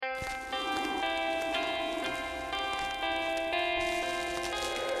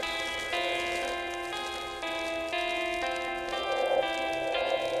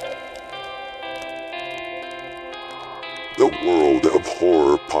World of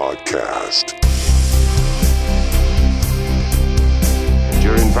Horror podcast.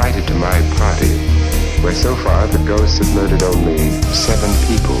 You're invited to my party, where so far the ghosts have murdered only 7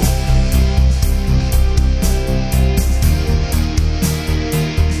 people.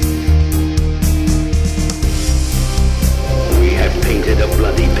 We have painted a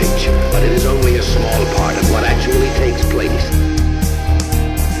bloody picture, but it is only a small part of what actually takes place.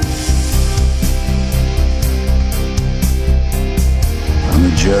 On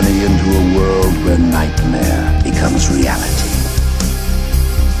a journey into a world where nightmare becomes reality.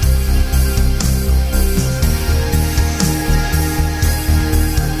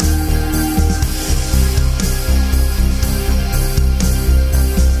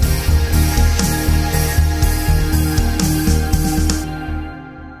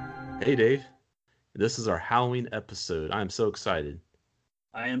 Hey Dave, this is our Halloween episode. I'm so excited.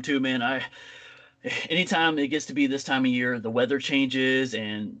 I am too, man. Anytime it gets to be this time of year, the weather changes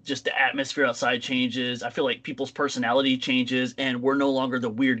and just the atmosphere outside changes. I feel like people's personality changes, and we're no longer the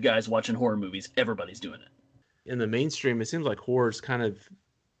weird guys watching horror movies. Everybody's doing it. In the mainstream, it seems like horror's kind of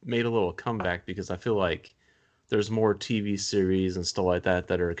made a little comeback because I feel like there's more TV series and stuff like that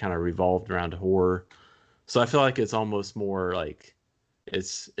that are kind of revolved around horror. So I feel like it's almost more like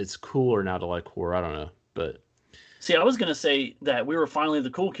it's cooler now to like horror. I don't know, but See, I was going to say that we were finally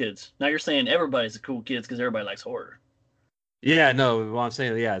the cool kids. Now you're saying everybody's the cool kids because everybody likes horror. yeah, no. What I'm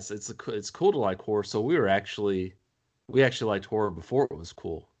saying, yeah, it's cool to like horror. So we actually liked horror before it was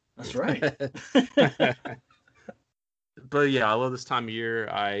cool. That's right. But yeah, I love this time of year.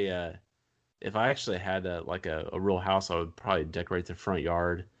 If I actually had a real house, I would probably decorate the front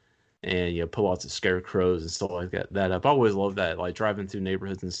yard and put lots of scarecrows and stuff like that up. I always love that, like driving through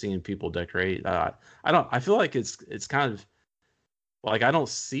neighborhoods and seeing people decorate. I feel like it's kind of like I don't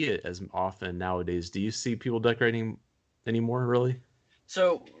see it as often nowadays. Do you see people decorating anymore, really?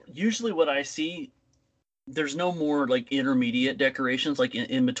 So usually what I see, there's no more like intermediate decorations like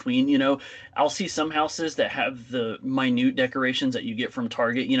in between. I'll see some houses that have the minute decorations that you get from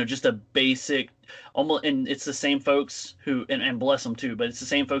Target, just a basic almost, and it's the same folks who, and bless them too, but it's the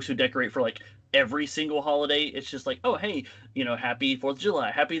same folks who decorate for like every single holiday. It's just like, oh hey, happy 4th of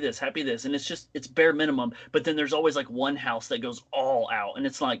July, happy this, and it's bare minimum. But then there's always like one house that goes all out, and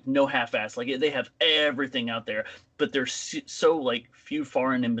it's like no half-ass, like they have everything out there, but there's so like few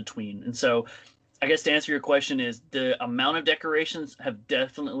far and in between. And so I guess to answer your question is the amount of decorations have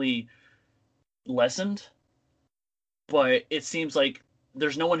definitely lessened, but it seems like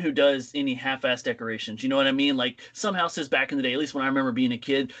there's no one who does any half-ass decorations. You know what I mean? Like some houses back in the day, at least when I remember being a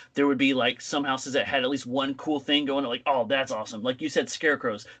kid, there would be like some houses that had at least one cool thing going on, like, oh, that's awesome. Like you said,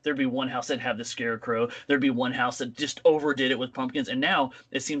 scarecrows. There'd be one house that had the scarecrow. There'd be one house that just overdid it with pumpkins. And now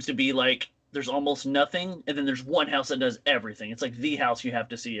it seems to be like there's almost nothing, and then there's one house that does everything. It's like the house you have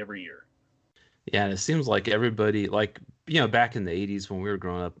to see every year. Yeah, and it seems like everybody, like, back in the 80s when we were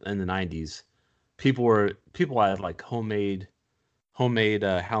growing up, in the 90s, people had like homemade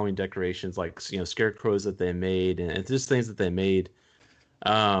Halloween decorations, like, scarecrows that they made and just things that they made.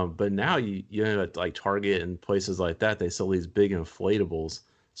 But now you know, at like Target and places like that, they sell these big inflatables.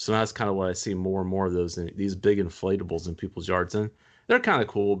 So that's kind of what I see more and more of these big inflatables in people's yards, and they're kind of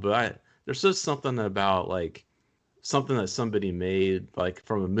cool. But there's just something about like something that somebody made, like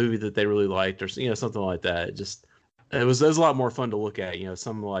from a movie that they really liked, or something like that. It was a lot more fun to look at,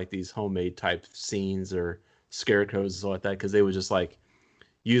 some like these homemade type scenes or scarecrows and stuff like that, because they would just like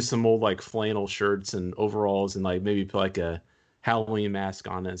use some old like flannel shirts and overalls and like maybe put like a Halloween mask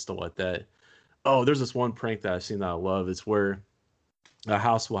on it and stuff like that. Oh, there's this one prank that I've seen that I love. It's where a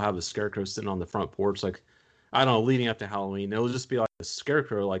house will have a scarecrow sitting on the front porch, like, I don't know, leading up to Halloween. It'll just be like a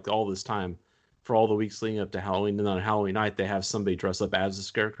scarecrow like all this time for all the weeks leading up to Halloween. And on Halloween night, they have somebody dress up as a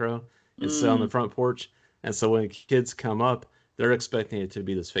scarecrow and sit on the front porch. And so when kids come up, they're expecting it to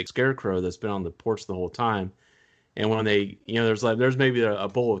be this fake scarecrow that's been on the porch the whole time. And when they, there's maybe a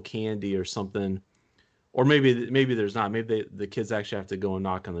bowl of candy or something, or maybe there's not. Maybe the kids actually have to go and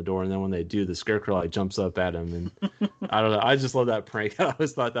knock on the door, and then when they do, the scarecrow like jumps up at them. And I don't know. I just love that prank. I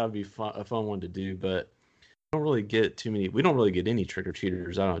always thought that would be a fun one to do, but we don't really get any trick or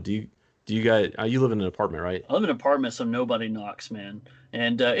treaters. I don't know. Do you guys? You live in an apartment, right? I live in an apartment, so nobody knocks, man.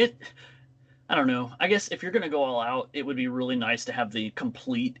 And I don't know. I guess if you're gonna go all out, it would be really nice to have the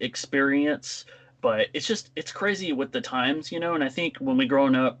complete experience. But it's crazy with the times, and I think when we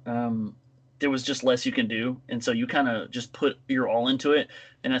growing up, there was just less you can do. And so you kind of just put your all into it.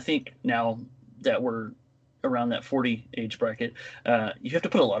 And I think now that we're around that 40 age bracket, you have to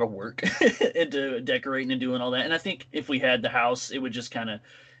put a lot of work into decorating and doing all that. And I think if we had the house, it would just kind of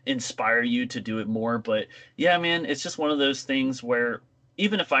inspire you to do it more. But yeah, man, it's just one of those things where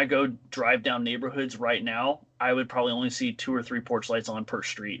even if I go drive down neighborhoods right now, I would probably only see 2 or 3 porch lights on per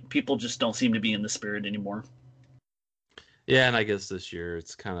street. People just don't seem to be in the spirit anymore. Yeah, and I guess this year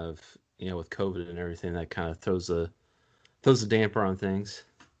it's kind of, with COVID and everything, that kind of throws a damper on things.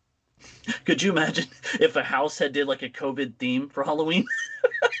 Could you imagine if a house had did like a COVID theme for Halloween?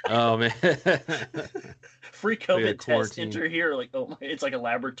 Oh man. Free COVID test, enter here. Like, oh my, it's like a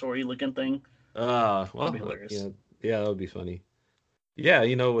laboratory looking thing. Well, that'd be hilarious. Yeah, that would be funny. Yeah,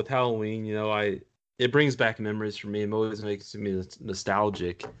 with Halloween, it brings back memories for me. It always makes me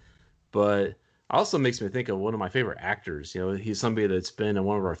nostalgic, but also makes me think of one of my favorite actors. He's somebody that's been in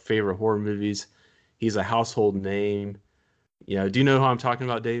one of our favorite horror movies. He's a household name. Do you know who I'm talking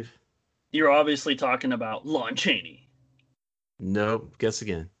about, Dave? You're obviously talking about Lon Chaney. No, guess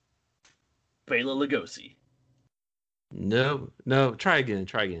again. Bela Lugosi. No, try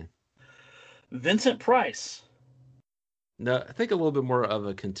again. Vincent Price. No, I think a little bit more of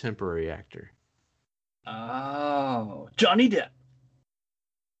a contemporary actor. Oh, Johnny Depp.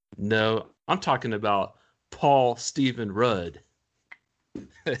 No, I'm talking about Paul Stephen Rudd.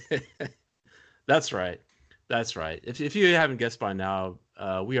 That's right. If you haven't guessed by now,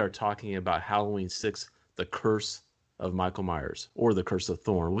 we are talking about Halloween 6, The Curse of Michael Myers, or The Curse of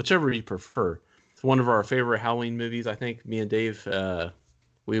Thorn, whichever you prefer. It's one of our favorite Halloween movies. I think me and Dave,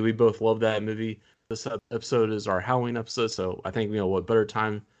 we both love that movie. This episode is our Halloween episode, so I think, what better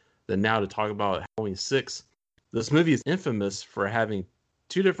time than now to talk about Halloween 6. This movie is infamous for having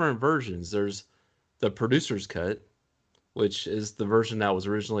 2 different versions. There's the producer's cut, which is the version that was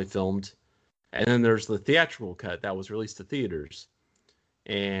originally filmed, and then there's the theatrical cut that was released to theaters.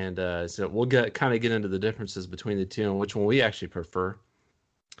 And so we'll get into the differences between the two and which one we actually prefer.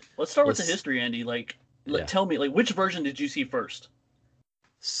 Let's start with the history, Andy. Tell me, which version did you see first?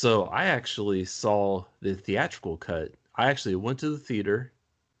 So I actually saw the theatrical cut. I actually went to the theater,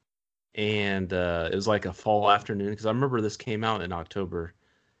 and it was like a fall afternoon, because I remember this came out in October,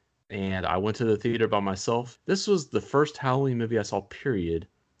 and I went to the theater by myself. This was the first Halloween movie I saw, period,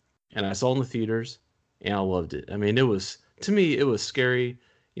 and I saw it in the theaters, and I loved it. I mean, to me, it was scary.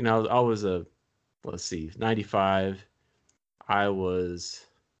 I was 95. I was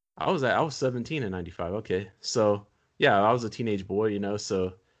 17 in 95. Okay. So yeah, I was a teenage boy,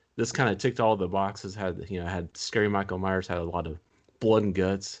 so this kind of ticked all the boxes. Had scary Michael Myers, had a lot of blood and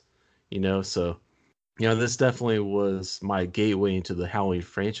guts, so, this definitely was my gateway into the Halloween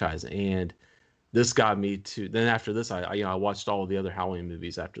franchise. And this got me to, then after this, I watched all of the other Halloween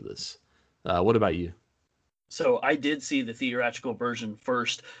movies after this. What about you? So I did see the theatrical version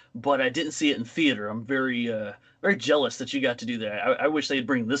first, but I didn't see it in theater. I'm very very jealous that you got to do that. I wish they'd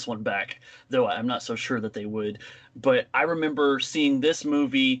bring this one back, though I'm not so sure that they would. But I remember seeing this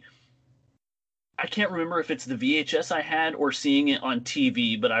movie. I can't remember if it's the VHS I had or seeing it on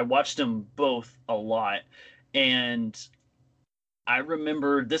TV, but I watched them both a lot. And I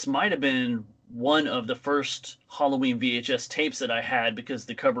remember this might have been one of the first Halloween VHS tapes that I had, because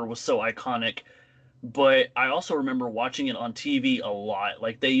the cover was so iconic. But I also remember watching it on TV a lot.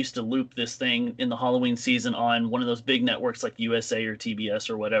 Like, they used to loop this thing in the Halloween season on one of those big networks like USA or TBS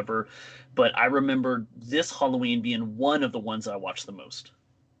or whatever. But I remember this Halloween being one of the ones I watched the most.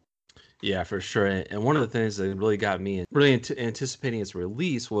 Yeah, for sure. And one of the things that really got me really anticipating its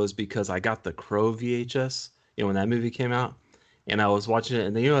release was because I got the Crow VHS, when that movie came out. And I was watching it,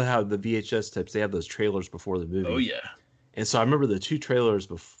 and then how the VHS tapes, they have those trailers before the movie. Oh, yeah. And so I remember the 2 trailers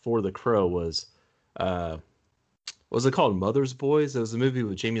before the Crow was... what was it called? Mother's Boys? It was a movie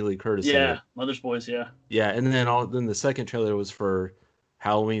with Jamie Lee Curtis. Yeah, Mother's Boys, yeah. Yeah, and then the second trailer was for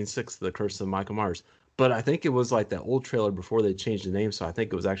Halloween 6, The Curse of Michael Myers. But I think it was like that old trailer before they changed the name, so I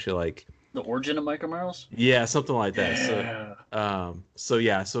think it was actually like The Origin of Michael Myers? Yeah, something like that. Yeah. So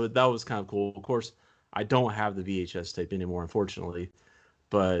that was kind of cool. Of course, I don't have the VHS tape anymore, unfortunately,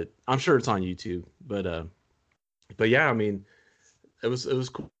 but I'm sure it's on YouTube. But yeah, I mean, it was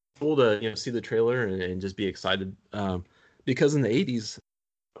cool to see the trailer and just be excited, because in the 80s,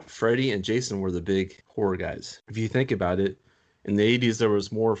 Freddy and Jason were the big horror guys. If you think about it, in the 80s there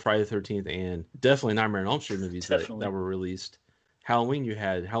was more Friday the 13th and definitely Nightmare on Elm Street movies that were released. Halloween, you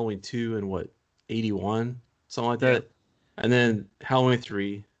had Halloween 2 in 81, something like that, and then Halloween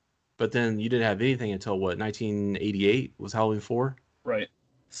 3, but then you didn't have anything until 1988 was Halloween 4. Right.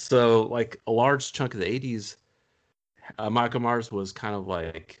 So like a large chunk of the 80s, Michael Myers was kind of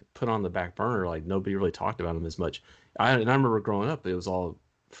like put on the back burner. Like, nobody really talked about him as much. I remember growing up, it was all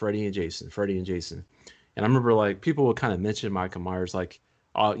Freddy and Jason. And I remember like people would kind of mention Michael Myers, like,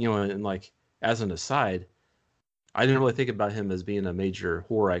 and like as an aside, I didn't really think about him as being a major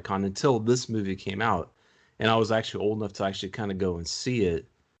horror icon until this movie came out, and I was actually old enough to actually kind of go and see it.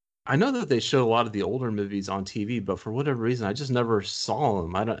 I know that they show a lot of the older movies on TV, but for whatever reason, I just never saw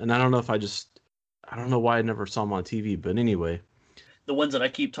them. I don't know if I don't know why I never saw them on TV, but anyway. The ones that I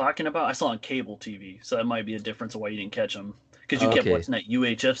keep talking about, I saw on cable TV, so that might be a difference of why you didn't catch them. Because you kept watching that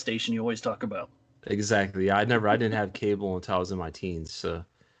UHF station you always talk about. Exactly. I didn't have cable until I was in my teens. So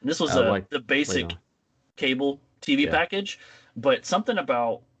and this was the basic cable TV package, but something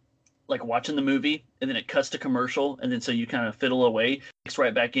about like watching the movie and then it cuts to commercial, and then so you kind of fiddle away, kicks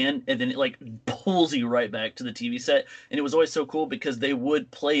right back in, and then it like pulls you right back to the TV set. And it was always so cool because they would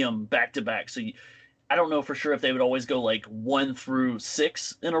play them back to back. So I don't know for sure if they would always go like 1 through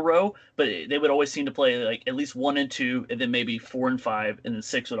 6 in a row, but they would always seem to play like at least 1 and 2, and then maybe 4 and 5, and then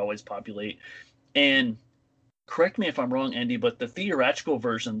 6 would always populate. And correct me if I'm wrong, Andy, but the theatrical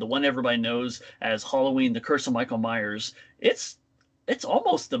version, the one everybody knows as Halloween: The Curse of Michael Myers, it's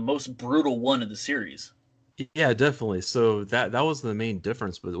almost the most brutal one of the series. Yeah, definitely. So that was the main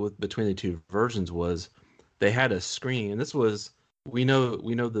difference between the two versions was they had a screen, and this was we know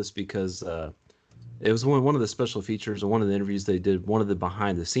this because it was one of the special features and one of the interviews they did, one of the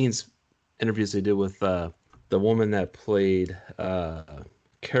behind the scenes interviews they did with the woman that played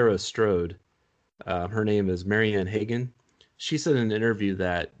Kara Strode. Her name is Marianne Hagen. She said in an interview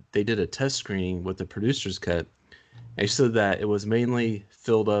that they did a test screening with the producer's cut. And she said that it was mainly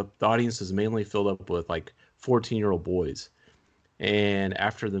filled up, the audience was mainly filled up with like 14-year-old boys. And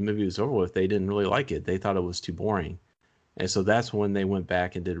after the movie was over with, they didn't really like it. They thought it was too boring. And so that's when they went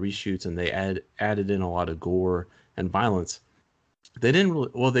back and did reshoots, and they added in a lot of gore and violence. They didn't really,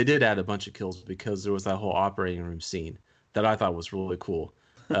 well, they did add a bunch of kills because there was that whole operating room scene that I thought was really cool.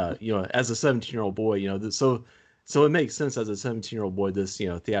 As a 17-year-old boy, so it makes sense as a 17-year-old boy, this,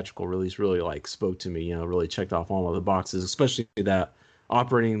 theatrical release really like spoke to me, really checked off all of the boxes, especially that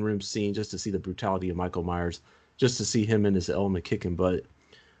operating room scene, just to see the brutality of Michael Myers, just to see him in his element kicking butt.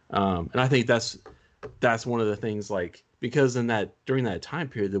 And I think that's one of the things, like, because during that time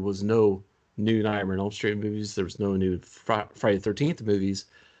period, there was no new Nightmare on Elm Street movies. There was no new Friday the 13th movies.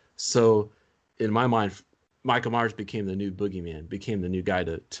 So in my mind, Michael Myers became the new boogeyman, became the new guy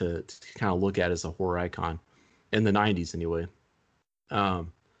to kind of look at as a horror icon in the 90s anyway.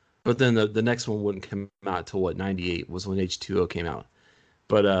 But then the next one wouldn't come out till 98 was when H2O came out.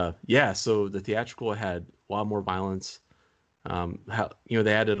 But so the theatrical had a lot more violence.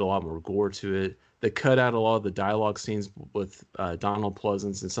 They added a lot more gore to it. They cut out a lot of the dialogue scenes with Donald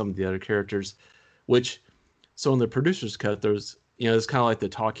Pleasance and some of the other characters, so in the producer's cut, there's, it's kind of like the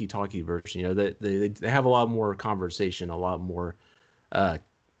talkie version. They have a lot more conversation, a lot more,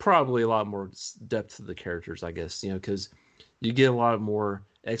 probably a lot more depth to the characters, I guess, because you get a lot more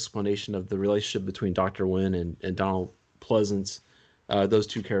explanation of the relationship between Dr. Wynn and Donald Pleasance, those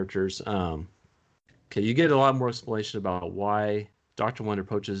two characters. You get a lot more explanation about why Dr. Wynn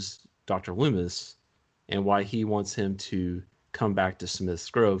approaches Dr. Loomis and why he wants him to come back to Smith's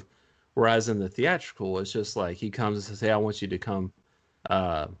Grove. Whereas in the theatrical, it's just like he comes and says, "Hey, I want you to come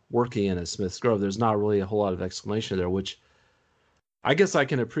working in at Smith's Grove." There's not really a whole lot of explanation there, which I guess I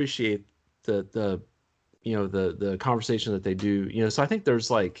can appreciate the conversation that they do. So I think there's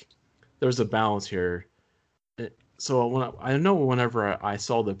a balance here. So whenever I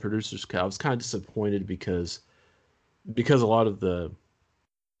saw the producer's cut, I was kind of disappointed because a lot of the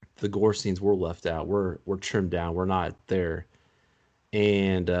gore scenes were left out, were trimmed down, were not there,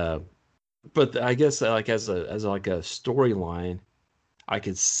 and but I guess like as a storyline, I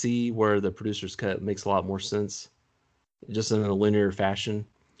could see where the producer's cut makes a lot more sense, just in a linear fashion.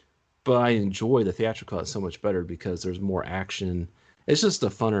 But I enjoy the theatrical cut so much better because there's more action. It's just a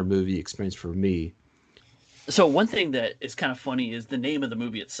funner movie experience for me. So one thing that is kind of funny is the name of the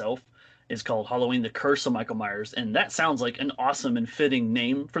movie itself is called Halloween: The Curse of Michael Myers, and that sounds like an awesome and fitting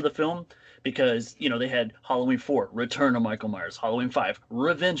name for the film because, they had Halloween 4, Return of Michael Myers, Halloween 5,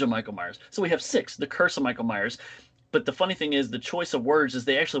 Revenge of Michael Myers. So we have 6, The Curse of Michael Myers. But the funny thing is the choice of words is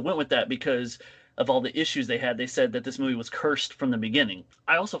they actually went with that because of all the issues they had. They said that this movie was cursed from the beginning.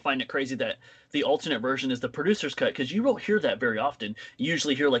 I also find it crazy that the alternate version is the producer's cut, because you don't hear that very often. You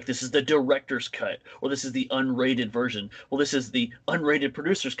usually hear like, this is the director's cut, or this is the unrated version. Well, this is the unrated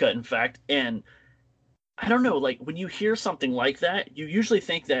producer's cut, in fact. And I don't know, like when you hear something like that, you usually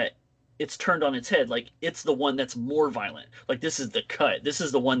think that it's turned on its head. Like it's the one that's more violent. Like this is the cut. This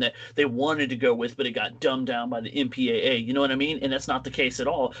is the one that they wanted to go with, but it got dumbed down by the MPAA. You know what I mean? And that's not the case at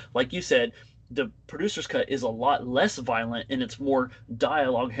all. Like you said, the producer's cut is a lot less violent and it's more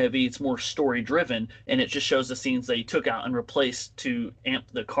dialogue heavy. It's more story driven, and it just shows the scenes they took out and replaced to amp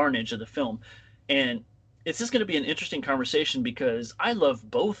the carnage of the film. And it's just going to be an interesting conversation because I love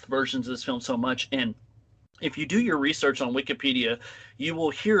both versions of this film so much. And if you do your research on Wikipedia, you will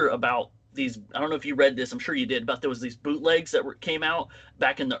hear about these. I don't know if you read this. I'm sure you did. But there was these bootlegs that came out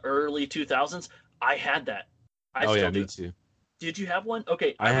back in the early 2000s. I had that. Oh yeah, me too. Did you have one?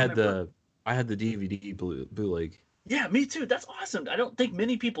 Okay, I had the DVD bootleg. Yeah, me too. That's awesome. I don't think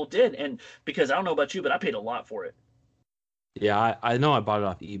many people did, and because I don't know about you, but I paid a lot for it. Yeah, I know I bought it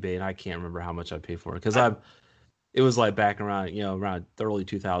off eBay, and I can't remember how much I paid for it because it was like back around around the early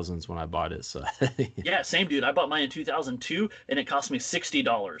 2000s when I bought it. So yeah, same dude. I bought mine in 2002, and it cost me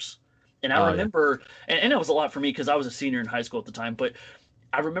 $60. And I remember, and it was a lot for me because I was a senior in high school at the time. But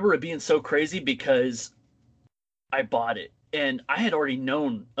I remember it being so crazy because I bought it, and I had already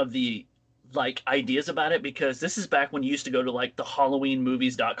known of the ideas about it because this is back when you used to go to like the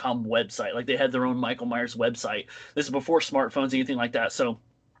HalloweenMovies.com website. Like they had their own Michael Myers website. This is before smartphones, anything like that. So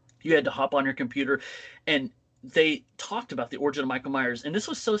you had to hop on your computer, and they talked about the origin of Michael Myers. And this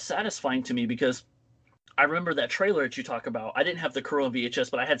was so satisfying to me because I remember that trailer that you talk about. I didn't have the Corel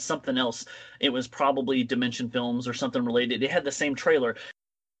VHS, but I had something else. It was probably Dimension Films or something related. It had the same trailer.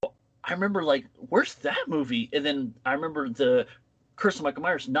 I remember like, where's that movie? And then I remember the Curse of Michael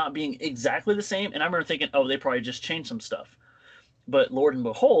Myers not being exactly the same. And I remember thinking, oh, they probably just changed some stuff. But Lord and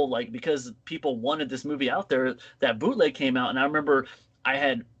behold, like because people wanted this movie out there, that bootleg came out. And I remember I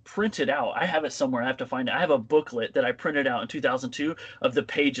had printed out, I have it somewhere, I have to find it. I have a booklet that I printed out in 2002 of the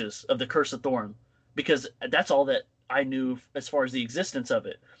pages of the Curse of Thorn, because that's all that I knew as far as the existence of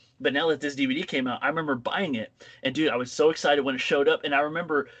it. But now that this DVD came out, I remember buying it. And dude, I was so excited when it showed up. And I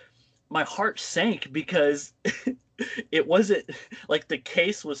remember my heart sank because it wasn't like the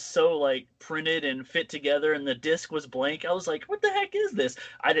case was so like printed and fit together and the disc was blank. I was like, what the heck is this?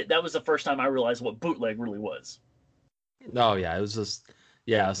 That was the first time I realized what bootleg really was. Oh yeah, it was just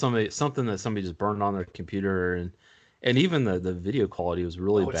something that somebody just burned on their computer, and even the video quality was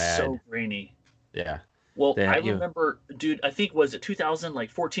really bad. So grainy. Yeah. Well, I remember, dude, I think was it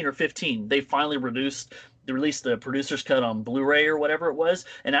 2014 or 15, they finally released the producer's cut on Blu-ray or whatever it was,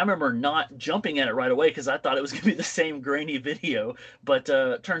 and I remember not jumping at it right away because I thought it was going to be the same grainy video, but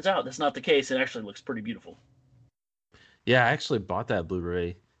turns out that's not the case. It actually looks pretty beautiful. Yeah, I actually bought that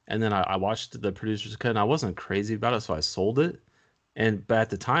Blu-ray, and then I watched the producer's cut, and I wasn't crazy about it, so I sold it. But at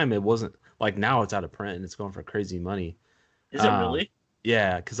the time, it wasn't like now it's out of print and it's going for crazy money. Is it really?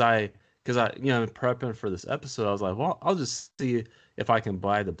 Yeah, because I prepping for this episode, I was like, well, I'll just see if I can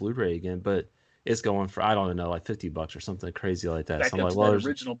buy the Blu-ray again, but it's going for, I don't know, like $50 or something crazy like that. Back so I'm up like, to the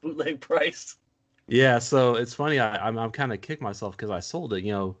original bootleg price. Yeah, so it's funny. I'm kind of kicking myself because I sold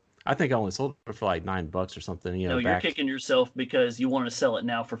it. I think I only sold it for like $9 or something. No, you're kicking yourself because you want to sell it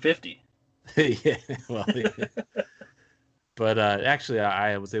now for $50. Yeah, well, yeah. But actually,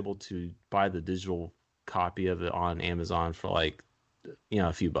 I was able to buy the digital copy of it on Amazon for like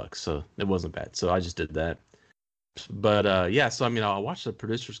a few bucks, so it wasn't bad. So I just did that. But so I'll watch the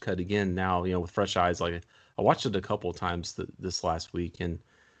producer's cut again now, with fresh eyes. Like I watched it a couple of times this last week, and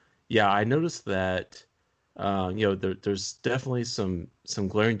yeah, I noticed that there's definitely some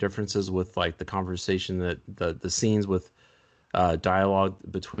glaring differences with like the conversation, that the scenes with dialogue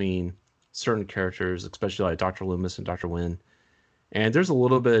between certain characters, especially like Dr. Loomis and Dr. Wynn. And there's a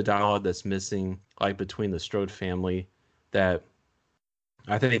little bit of dialogue that's missing, like between the Strode family, that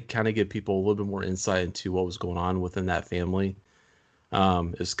I think kind of give people a little bit more insight into what was going on within that family.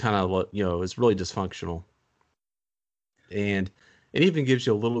 It's kind of, it's really dysfunctional. And it even gives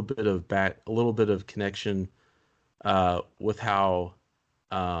you a little bit of connection with how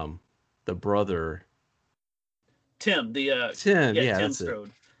the brother Tim, Tim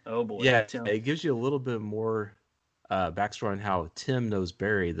Strode. Oh boy. Yeah, Tim. It gives you a little bit more backstory on how Tim knows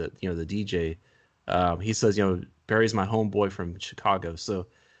Barry, the DJ. He says, Barry's my homeboy from Chicago. So,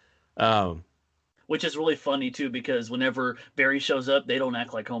 which is really funny too, because whenever Barry shows up, they don't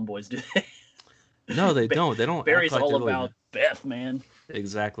act like homeboys, do they? No, they don't. They don't. Barry's all about Beth, man.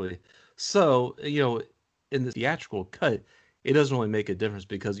 Exactly. So, in the theatrical cut, it doesn't really make a difference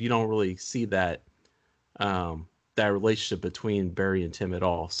because you don't really see that that relationship between Barry and Tim at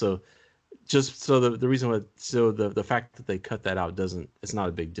all. So, just so the reason the fact that they cut that out it's not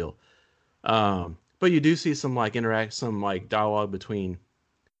a big deal. But you do see some like dialogue between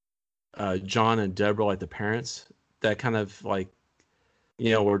John and Deborah, like the parents, that kind of like,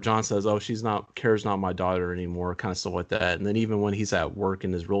 where John says, "Oh, Kara's not my daughter anymore," kind of stuff like that. And then even when he's at work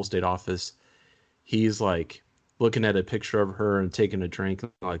in his real estate office, he's like looking at a picture of her and taking a drink,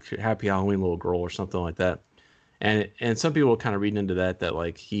 like "Happy Halloween, little girl" or something like that. And some people kind of read into that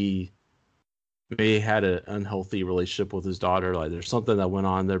like he may had an unhealthy relationship with his daughter. Like there's something that went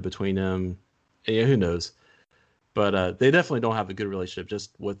on there between him, Yeah, who knows? But they definitely don't have a good relationship.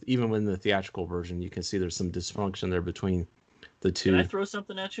 Just with even in the theatrical version, you can see there's some dysfunction there between the two. Can I throw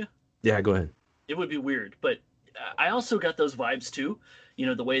something at you? Yeah, go ahead. It would be weird, but I also got those vibes too. You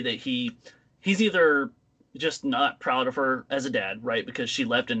know, the way that he's either just not proud of her as a dad, right? Because she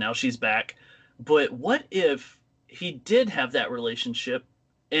left and now she's back. But what if he did have that relationship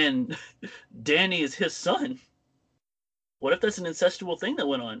and Danny is his son? What if that's an incestual thing that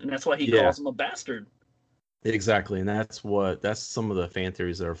went on and that's why he calls him a bastard? Exactly, and that's some of the fan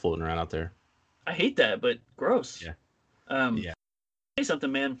theories that are floating around out there. I hate that, but gross. Yeah. Say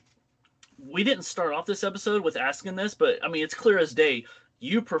something, man. We didn't start off this episode with asking this, but I mean, it's clear as day.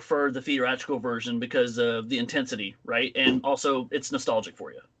 You prefer the theatrical version because of the intensity, right? And also, it's nostalgic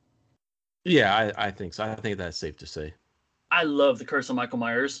for you. Yeah, I think so. I think that's safe to say. I love The Curse of Michael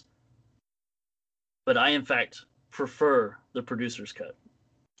Myers, but I, in fact, prefer the producer's cut.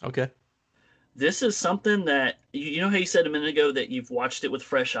 Okay. This is something that, you know how you said a minute ago that you've watched it with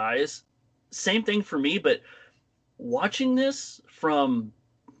fresh eyes? Same thing for me, but watching this from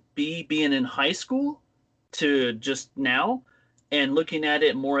being in high school to just now and looking at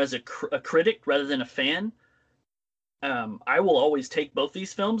it more as a critic rather than a fan, I will always take both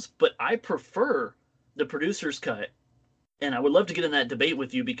these films, but I prefer the producer's cut. And I would love to get in that debate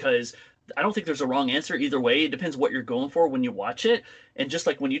with you because I don't think there's a wrong answer either way. It depends what you're going for when you watch it. And just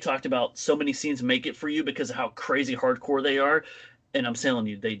like when you talked about so many scenes make it for you because of how crazy hardcore they are, and I'm telling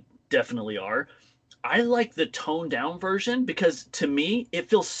you, they definitely are. I like the toned down version because to me, it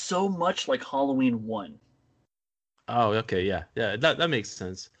feels so much like Halloween 1. Oh, okay, yeah, that makes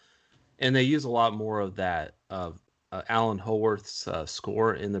sense. And they use a lot more of that Alan Howarth's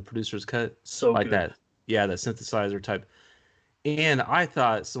score in the producer's cut, so like good. that, that synthesizer type. And I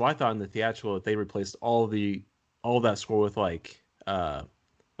thought in the theatrical that they replaced all that score with like kind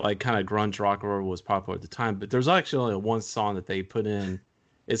of grunge rock or was popular at the time. But there's actually only one song that they put in.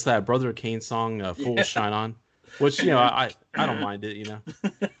 It's that Brother Kane song, "Full Shine On," which I don't mind it,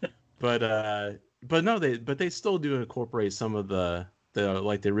 but no, they still do incorporate some of the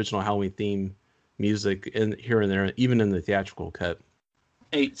like the original Halloween theme music in here and there, even in the theatrical cut.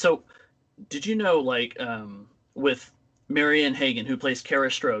 Hey, so did you know with Marianne Hagen, who plays Kara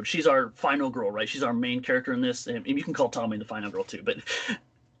Strode, she's our final girl, right? She's our main character in this, and you can call Tommy the final girl too. But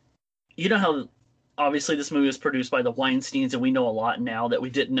you know how obviously this movie was produced by the Weinsteins, and we know a lot now that we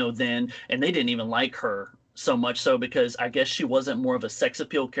didn't know then, and they didn't even like her so much so because I guess she wasn't more of a sex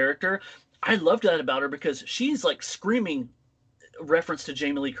appeal character. I loved that about her because she's like screaming reference to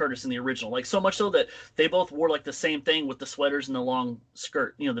Jamie Lee Curtis in the original, like so much so that they both wore like the same thing with the sweaters and the long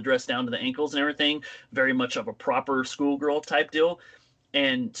skirt, the dress down to the ankles and everything, very much of a proper schoolgirl type deal.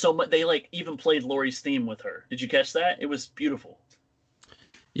 And so they like even played Laurie's theme with her. Did you catch that? It was beautiful.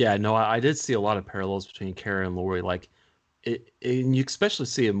 Yeah, no, I did see a lot of parallels between Kara and Laurie. Like, and you especially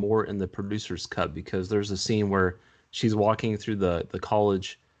see it more in the producer's cut because there's a scene where she's walking through the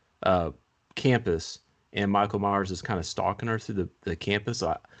college campus, and Michael Myers is kind of stalking her through the campus.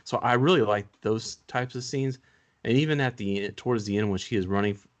 So I really like those types of scenes. And even towards the end, when she is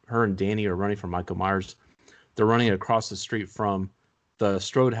running, her and Danny are running from Michael Myers. They're running across the street from the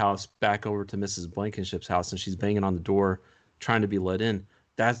Strode house back over to Mrs. Blankenship's house, and she's banging on the door, trying to be let in.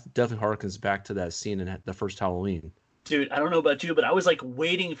 That definitely harkens back to that scene in the first Halloween. Dude, I don't know about you, but I was like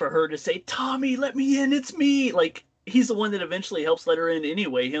waiting for her to say, "Tommy, let me in, it's me." Like, he's the one that eventually helps let her in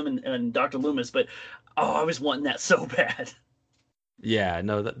anyway, him and Dr. Loomis. But I was wanting that so bad. Yeah,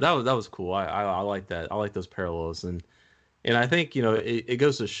 no, that was cool. I like that. I like those parallels, and I think it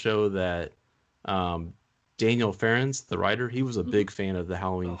goes to show that Daniel Farrens, the writer, he was a big fan of the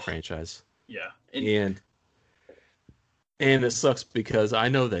Halloween franchise. Yeah, and it sucks because I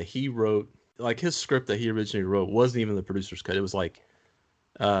know that he wrote, like, his script that he originally wrote wasn't even the producer's cut. It was like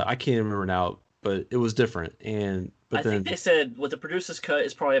I can't remember now, but it was different. I think they said what the producer's cut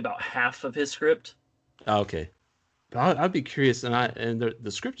is probably about half of his script. Okay. I'd be curious, and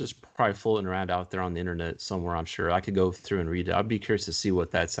the script is probably floating around out there on the internet somewhere, I'm sure. I could go through and read it. I'd be curious to see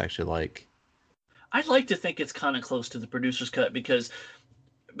what that's actually like. I'd like to think it's kind of close to the producer's cut because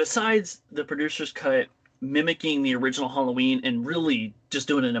besides the producer's cut mimicking the original Halloween and really just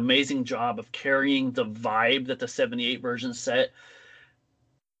doing an amazing job of carrying the vibe that the 78 version set,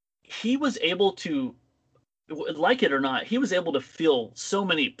 he was able to, like it or not, he was able to fill so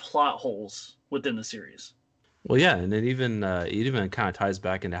many plot holes within the series. Well, yeah, and it even kind of ties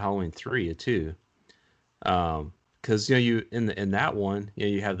back into Halloween 3 too, because you in that one,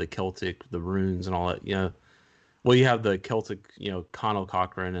 you have the Celtic, the runes, and all that. Well, you have the Celtic, Conall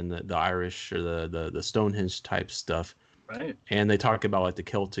Cochrane, and the Irish or the Stonehenge type stuff. Right. And they talk about like the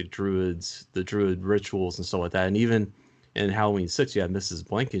Celtic druids, the druid rituals and stuff like that. And even in Halloween 6, you have Mrs.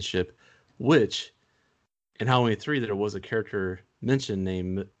 Blankenship, which in Halloween 3 there was a character mentioned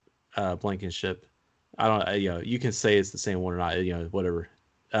named Blankenship. I don't, you can say it's the same one or not, whatever.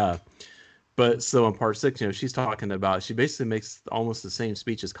 But so in part 6, she's talking about, she basically makes almost the same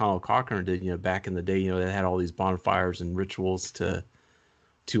speech as Connell Cochran did, back in the day. They had all these bonfires and rituals to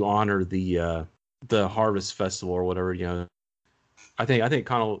honor the Harvest Festival or whatever. I think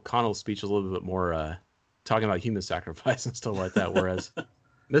Connell's speech is a little bit more talking about human sacrifice and stuff like that, whereas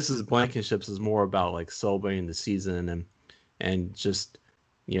Mrs. Blankenship's is more about like celebrating the season and just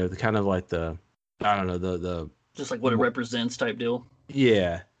the kind of like the just like what it represents type deal.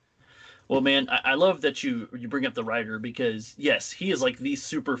 Yeah. Well, man, I love that you bring up the writer, because yes, he is like the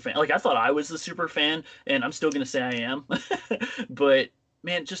super fan. Like I thought I was the super fan, and I'm still gonna say I am. But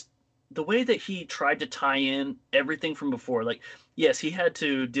man, just the way that he tried to tie in everything from before, like yes, he had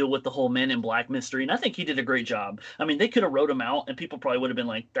to deal with the whole Men in Black mystery, and I think he did a great job. I mean, they could have wrote him out, and people probably would have been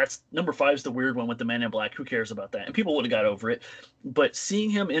like, "That's number 5's the weird one with the Men in Black. Who cares about that?" And people would have got over it. But seeing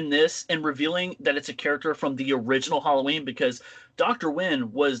him in this and revealing that it's a character from the original Halloween, because Dr.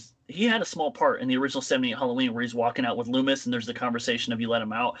 Wynn he had a small part in the original 78 Halloween where he's walking out with Loomis, and there's the conversation of you let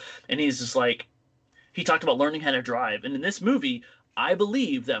him out, and he's just like, he talked about learning how to drive. And in this movie, I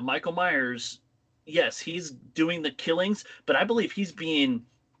believe that Michael Myers, yes, he's doing the killings, but I believe he's being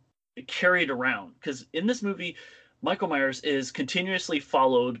carried around, because in this movie, Michael Myers is continuously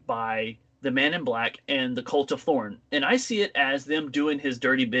followed by the Man in Black and the Cult of Thorn, and I see it as them doing his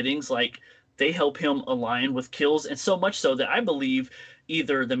dirty biddings. Like they help him align with kills, and so much so that I believe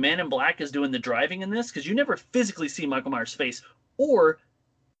either the Man in Black is doing the driving in this, because you never physically see Michael Myers' face, or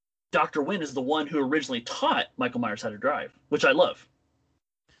Dr. Wynn is the one who originally taught Michael Myers how to drive, which I love.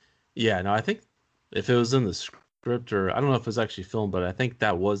 Yeah, no, I think if it was in the script, or I don't know if it was actually filmed, but I think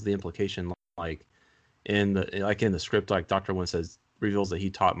that was the implication. Like in the script, like Dr. Wynn reveals that he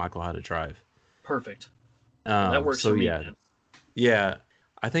taught Michael how to drive. Perfect. That works for me. Man. Yeah.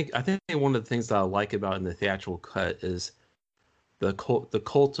 I think one of the things that I like about in the theatrical cut is the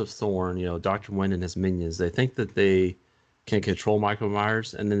Cult of Thorn. Dr. Wynn and his minions. They think that they can control Michael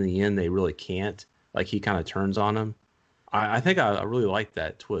Myers, and in the end, they really can't. Like he kind of turns on him. I think I really like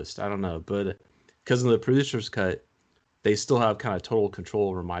that twist. I don't know, but because in the producer's cut, they still have kind of total control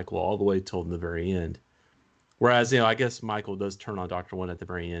over Michael all the way till the very end. Whereas, I guess Michael does turn on Dr. Wynn at the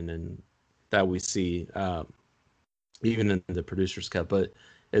very end, and that we see even in the producer's cut. But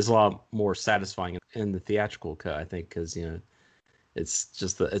it's a lot more satisfying in the theatrical cut, I think, because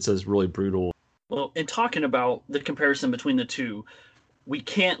it's a really brutal. Well, in talking about the comparison between the two, we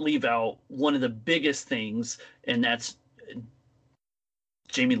can't leave out one of the biggest things, and that's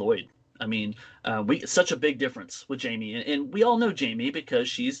Jamie Lloyd. I mean, such a big difference with Jamie, and we all know Jamie because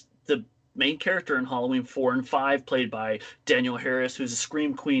she's the main character in Halloween 4 and 5, played by Danielle Harris, who's a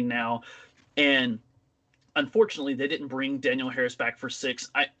Scream Queen now. And unfortunately, they didn't bring Danielle Harris back for 6.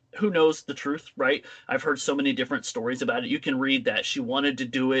 Who knows the truth, right? I've heard so many different stories about it. You can read that she wanted to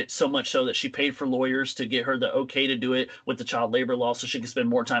do it so much so that she paid for lawyers to get her the okay to do it with the child labor law so she could spend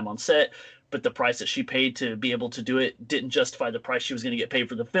more time on set. But the price that she paid to be able to do it didn't justify the price she was going to get paid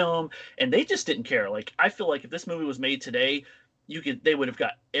for the film. And they just didn't care. Like, I feel like if this movie was made today, they would have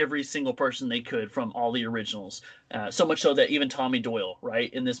got every single person they could from all the originals. So much so that even Tommy Doyle,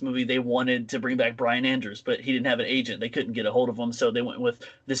 right, in this movie, they wanted to bring back Brian Andrews, but he didn't have an agent. They couldn't get a hold of him, so they went with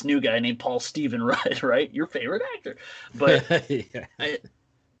this new guy named Paul Stephen Rudd, right? Your favorite actor. But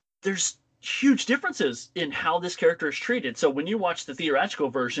there's huge differences in how this character is treated. So when you watch the theatrical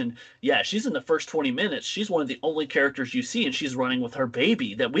version, yeah, she's in the first 20 minutes. She's one of the only characters you see, and she's running with her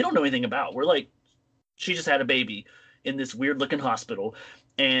baby that we don't know anything about. We're like, she just had a baby in this weird looking hospital,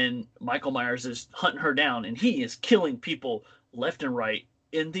 and Michael Myers is hunting her down, and he is killing people left and right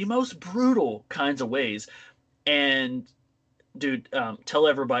in the most brutal kinds of ways. And dude, tell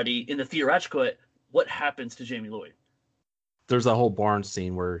everybody in the theatrical what happens to Jamie Lloyd. There's a whole barn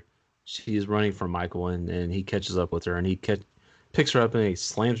scene where she's running from Michael, and he catches up with her, and he picks her up and he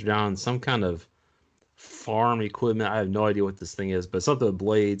slams her down on some kind of farm equipment. I have no idea what this thing is, but something with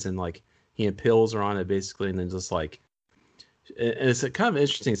blades, and like he impales her on it basically, and then just like, it's a kind of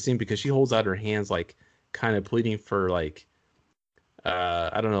interesting scene because she holds out her hands like kind of pleading for like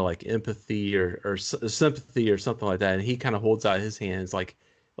I don't know, like empathy or sympathy or something like that, and he kind of holds out his hands like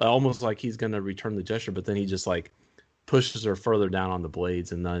almost like he's gonna return the gesture, but then he just like pushes her further down on the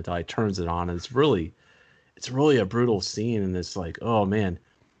blades and then like turns it on, and it's really a brutal scene, and it's like, oh man,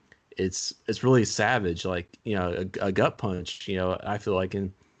 it's really savage, like, you know, a gut punch, you know, I feel like.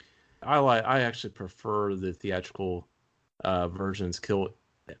 And I actually prefer the theatrical versions kill.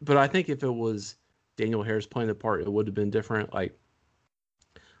 But I think if it was Danielle Harris playing the part, it would have been different. Like,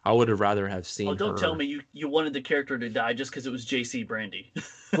 I would have rather have seen. Oh, don't her. tell me you wanted the character to die just because it was J.C. Brandy.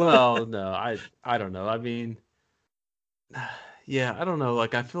 Well, no, I don't know. I mean, yeah, I don't know.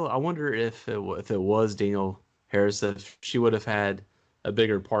 Like, I wonder if it was Danielle Harris, if she would have had a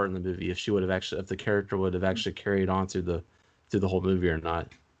bigger part in the movie, if the character would have actually carried on through the whole movie or not.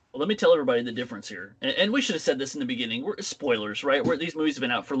 Well, let me tell everybody the difference here. And we should have said this in the beginning. We're spoilers, right? These movies have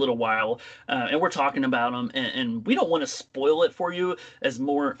been out for a little while, and we're talking about them, and we don't want to spoil it for you as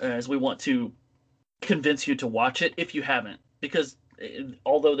we want to convince you to watch it if you haven't. Because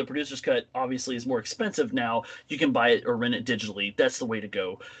although the producer's cut obviously is more expensive now, you can buy it or rent it digitally. That's the way to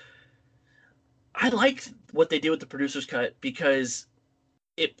go. I liked what they did with the producer's cut because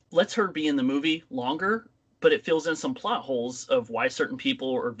it lets her be in the movie longer, but it fills in some plot holes of why certain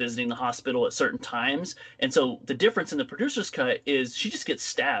people are visiting the hospital at certain times. And so the difference in the producer's cut is she just gets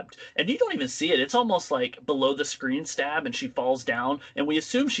stabbed, and you don't even see it. It's almost like below the screen stab, and she falls down, and we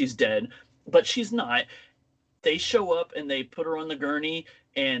assume she's dead, but she's not. They show up and they put her on the gurney,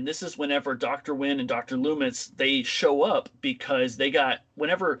 and this is whenever Dr. Wynn and Dr. Loomis, they show up because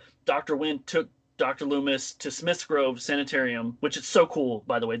whenever Dr. Wynn took Dr. Loomis to Smith's Grove Sanitarium, which is so cool,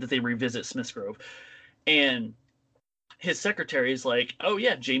 by the way, that they revisit Smith's Grove. And his secretary is like, oh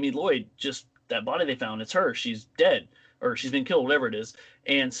yeah, Jamie Lloyd, just that body they found, it's her. She's dead, or she's been killed, whatever it is.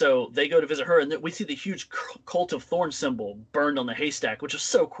 And so they go to visit her, and we see the huge Cult of Thorn symbol burned on the haystack, which is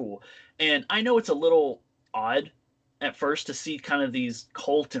so cool. And I know it's a little odd at first to see kind of these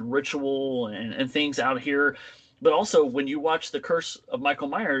cult and ritual and things out here. But also, when you watch The Curse of Michael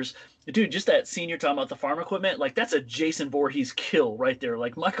Myers, dude, just that scene you're talking about, the farm equipment, like that's a Jason Voorhees kill right there.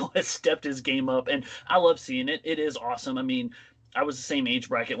 Like Michael has stepped his game up, and I love seeing it. It is awesome. I mean, I was the same age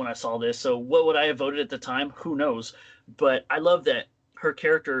bracket when I saw this, so what would I have voted at the time? Who knows? But I love that her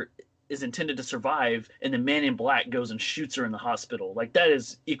character is intended to survive, and the Man in Black goes and shoots her in the hospital. Like, that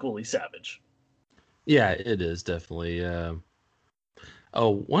is equally savage. Yeah, it is definitely.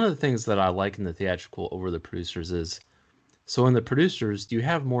 One of the things that I like in the theatrical over the producers is, so in the producers, you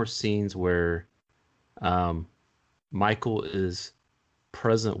have more scenes where Michael is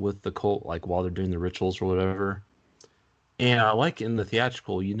present with the cult, like while they're doing the rituals or whatever. And I like in the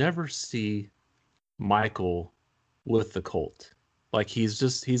theatrical, you never see Michael with the cult. Like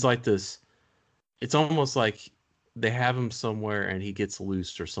he's like this. It's almost like they have him somewhere and he gets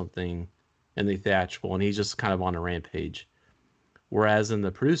loose or something in the theatrical, and he's just kind of on a rampage. Whereas in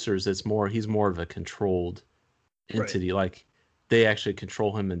the producers, he's more of a controlled entity. Right. Like they actually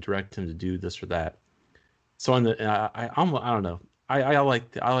control him and direct him to do this or that. So I don't know. I like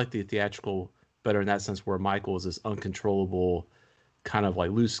the theatrical better in that sense, where Michael is this uncontrollable kind of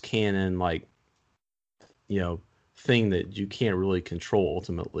like loose cannon, like, thing that you can't really control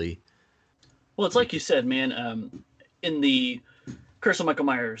ultimately. Well, it's like you said, man. In the Curse of Michael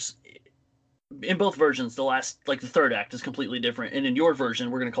Myers, in both versions, the third act is completely different. And in your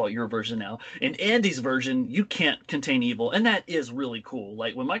version, we're going to call it your version now. In Andy's version, you can't contain evil. And that is really cool.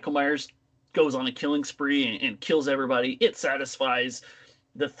 Like when Michael Myers goes on a killing spree and kills everybody, it satisfies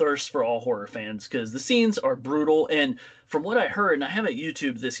the thirst for all horror fans because the scenes are brutal. And from what I heard, and I haven't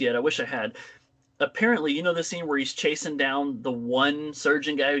YouTubed this yet, I wish I had, apparently, the scene where he's chasing down the one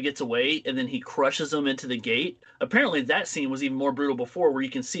surgeon guy who gets away and then he crushes him into the gate. Apparently that scene was even more brutal before, where you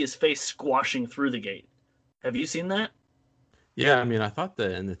can see his face squashing through the gate. Have you seen that? Yeah, I mean, I thought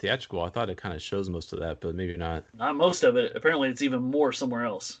that in the theatrical, I thought it kind of shows most of that, but maybe not. Not most of it. Apparently it's even more somewhere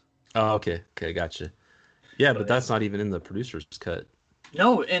else. Oh, okay, gotcha. Yeah, but that's not even in the producer's cut.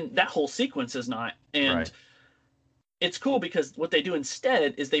 No, and that whole sequence is not. And right. It's cool because what they do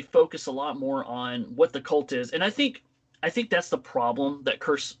instead is they focus a lot more on what the cult is. And I think that's the problem that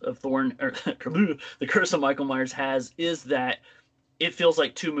Curse of Thorn, or the Curse of Michael Myers has, is that it feels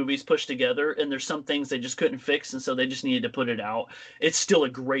like two movies pushed together, and there's some things they just couldn't fix, and so they just needed to put it out. It's still a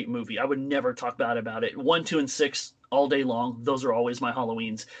great movie. I would never talk bad about it. 1, 2, and 6 all day long. Those are always my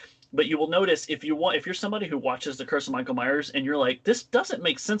Halloweens. But you will notice if you're somebody who watches The Curse of Michael Myers and you're like, this doesn't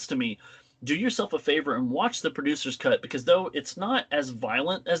make sense to me, do yourself a favor and watch the producer's cut, because though it's not as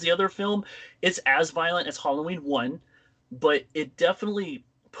violent as the other film, it's as violent as Halloween 1, but it definitely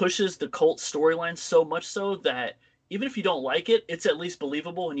pushes the cult storyline so much so that even if you don't like it, it's at least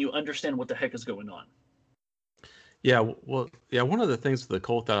believable and you understand what the heck is going on. Yeah, well, one of the things with the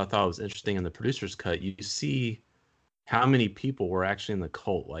cult that I thought was interesting in the producer's cut, you see how many people were actually in the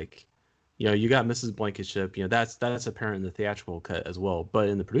cult. Like, you got Mrs. Blankenship, that's apparent in the theatrical cut as well. But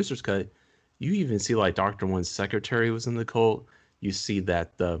in the producer's cut, you even see like Dr. Wynn's secretary was in the cult. You see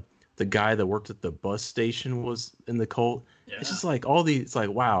that the the guy that worked at the bus station was in the cult. Yeah. It's just like all these,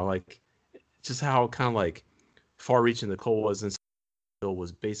 like, wow, like just how kind of like far reaching the cult was, and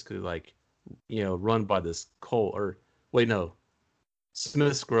was basically like, run by this cult. Or wait, no,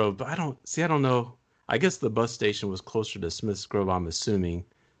 Smith's Grove. But I don't know. I guess the bus station was closer to Smith's Grove, I'm assuming,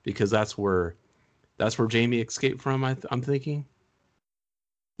 because that's where Jamie escaped from. I'm thinking.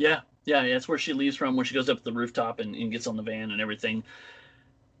 Yeah, that's where she leaves from, where she goes up to the rooftop and gets on the van and everything.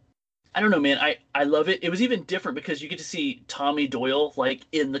 I don't know, man. I love it. It was even different because you get to see Tommy Doyle like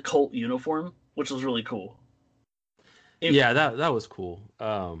in the cult uniform, which was really cool. That was cool.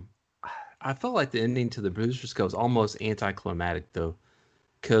 I felt like the ending to the Producer's Cut was almost anticlimactic, though,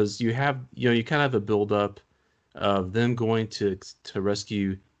 because you kind of have a build up of them going to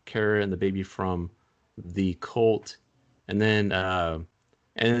rescue Kara and the baby from the cult, and then and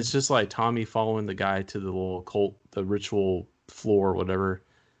it's just like Tommy following the guy to the little cult, the ritual floor or whatever,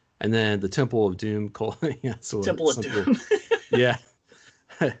 and then the Temple of Doom cult. Temple of Doom. Yeah,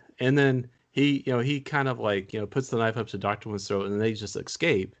 and then he kind of like puts the knife up to Dr. Wynn's throat, and then they just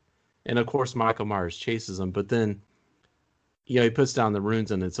escape. And of course, Michael Myers chases them, but then, he puts down the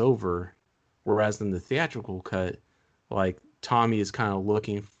runes and it's over. Whereas in the theatrical cut, like Tommy is kind of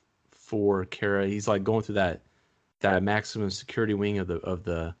looking for Kara. He's like going through that maximum security wing of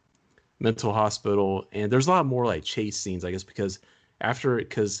the mental hospital, and there's a lot more like chase scenes, I guess, because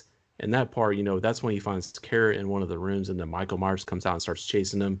in that part, that's when he finds Kara in one of the rooms, and then Michael Myers comes out and starts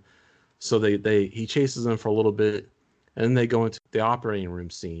chasing him. So he chases them for a little bit, and then they go into the operating room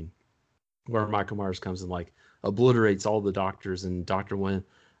scene, where Michael Myers comes and like obliterates all the doctors and Dr. Wynn.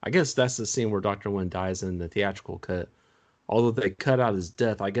 I guess that's the scene where Dr. Wynn dies in the theatrical cut. Although they cut out his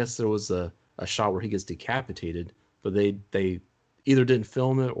death, I guess there was a shot where he gets decapitated, but they either didn't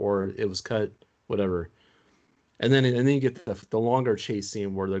film it or it was cut, whatever. And then you get the longer chase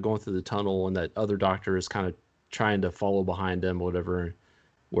scene where they're going through the tunnel and that other doctor is kind of trying to follow behind them, whatever.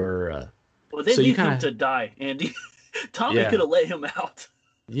 Where well, they need him to die, Andy. Tommy could have let him out.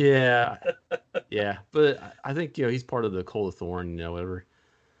 Yeah, but I think he's part of the Cult of Thorn, whatever.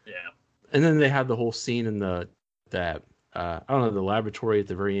 Yeah. And then they had the whole scene in the laboratory at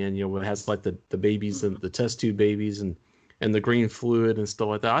the very end. Where it has like the babies and the test tube babies and the green fluid and stuff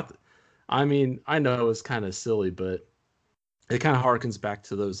like that. I mean, I know it's kind of silly, but it kind of harkens back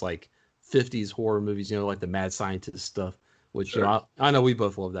to those like 50s horror movies, like the Mad Scientist stuff, which sure. I know we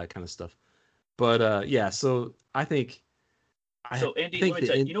both love that kind of stuff. But so I think. So Andy, let me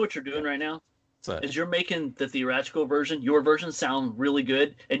tell you, you know what you're doing right now? Is you're making the theatrical version, your version, sound really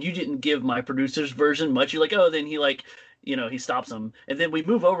good, and you didn't give my producer's version much. You're like, oh, then he stops him, and then we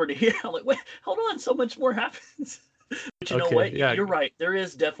move over to here. I'm like, wait, hold on, so much more happens. But you know what? Yeah. You're right. There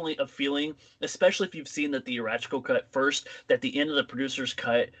is definitely a feeling, especially if you've seen the theatrical cut first, that the end of the producer's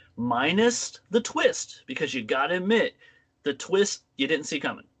cut, minus the twist, because you got to admit, the twist you didn't see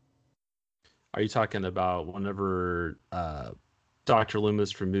coming. Are you talking about whenever Dr.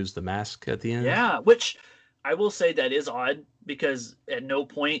 Loomis removes the mask at the end? Yeah, which I will say that is odd, because at no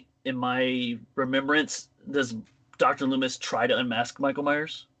point in my remembrance does Dr. Loomis try to unmask Michael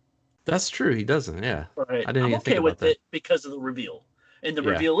Myers. That's true. He doesn't. Yeah. Right. I didn't I'm even okay think with about that. it because of the reveal. And the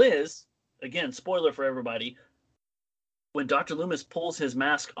reveal is, again, spoiler for everybody, when Dr. Loomis pulls his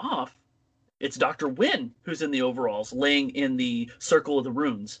mask off, it's Dr. Wynn who's in the overalls, laying in the circle of the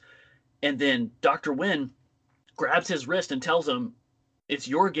runes. And then Dr. Wynn grabs his wrist and tells him, "It's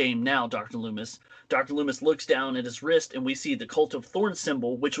your game now, Dr. Loomis." Dr. Loomis looks down at his wrist, and we see the Cult of Thorn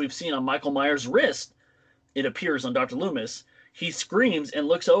symbol, which we've seen on Michael Myers' wrist. It appears on Dr. Loomis. He screams and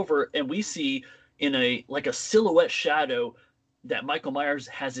looks over, and we see in a silhouette shadow that Michael Myers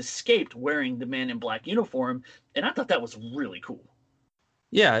has escaped wearing the Man in Black uniform, and I thought that was really cool.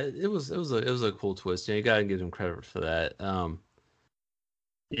 Yeah, it was a cool twist. You gotta give him credit for that.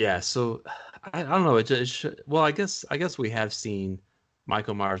 Yeah, so I don't know. Well, I guess we have seen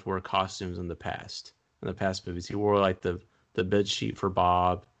Michael Myers wear costumes in the past movies. He wore like the bed sheet for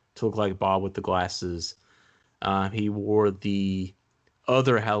Bob to look like Bob with the glasses. He wore the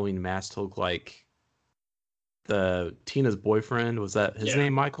other Halloween mask to look like the Tina's boyfriend. Was that his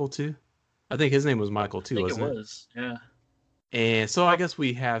name, Michael, too? I think his name was Michael, too, wasn't it? It was, yeah. And so I guess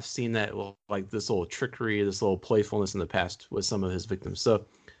we have seen that, like this little trickery, this little playfulness in the past with some of his victims. So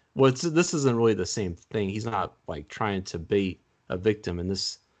this isn't really the same thing. He's not like trying to bait a victim in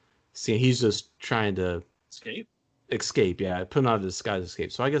this scene. He's just trying to escape. Yeah, put on a disguise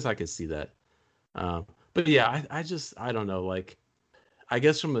escape. So I guess I could see that. But yeah, I don't know. Like, I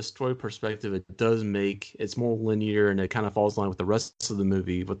guess from a story perspective, it's more linear and it kind of falls in line with the rest of the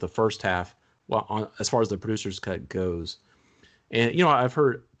movie, with the first half, as far as the producer's cut goes. And, I've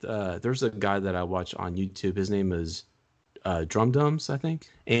heard there's a guy that I watch on YouTube. His name is Drum Dums, I think,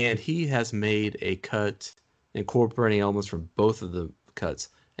 and he has made a cut incorporating elements from both of the cuts,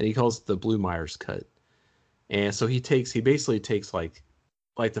 and he calls it the Blue Myers cut. And so he basically takes like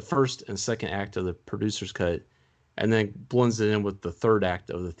the first and second act of the producer's cut, and then blends it in with the third act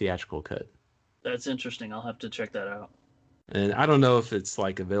of the theatrical cut. That's interesting. I'll have to check that out. And I don't know if it's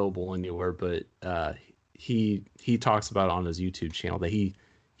like available anywhere, but he talks about it on his YouTube channel that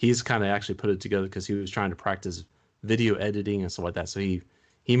he's kind of actually put it together because he was trying to practice video editing and stuff like that. So he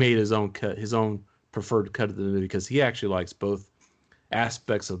made his own cut, his own preferred cut of the movie, because he actually likes both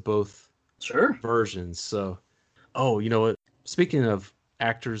aspects of both versions. So, you know what? Speaking of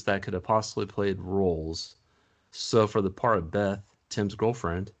actors that could have possibly played roles, so for the part of Beth, Tim's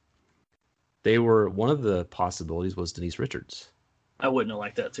girlfriend, one of the possibilities was Denise Richards. I wouldn't have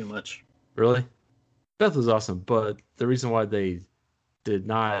liked that too much. Really? Beth was awesome, but the reason why they did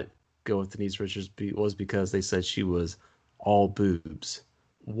not go with Denise Richards was because they said she was all boobs.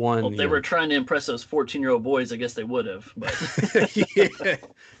 If they were trying to impress those 14-year-old boys, I guess they would have. But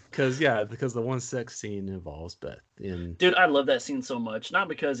because the one sex scene involves Beth. Dude, I love that scene so much. Not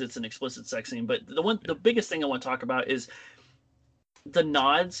because it's an explicit sex scene, but the biggest thing I want to talk about is the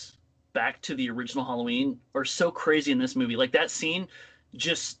nods back to the original Halloween are so crazy in this movie. Like that scene,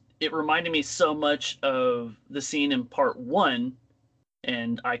 it reminded me so much of the scene in part 1,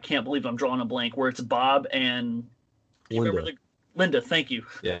 and I can't believe I'm drawing a blank, where it's Bob and Linda, thank you.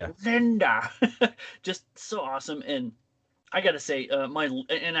 Yeah. Linda. Just so awesome. And I got to say,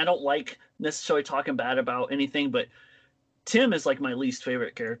 and I don't like necessarily talking bad about anything, but Tim is like my least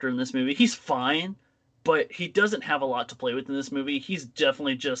favorite character in this movie. He's fine, but he doesn't have a lot to play with in this movie. He's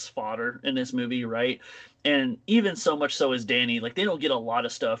definitely just fodder in this movie, right? And even so much so is Danny. Like, they don't get a lot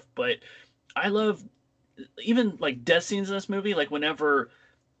of stuff, but I love even like death scenes in this movie. Like whenever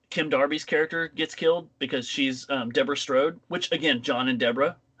Kim Darby's character gets killed because she's Deborah Strode, which again, John and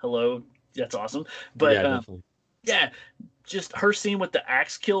Deborah, hello, that's awesome. But just her scene with the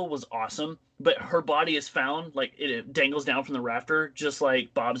axe kill was awesome. But her body is found, like it dangles down from the rafter, just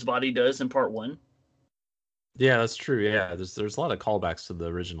like Bob's body does in part 1. Yeah, that's true. Yeah, there's a lot of callbacks to the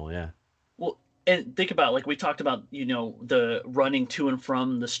original. Yeah. Well, and think about, like we talked about, the running to and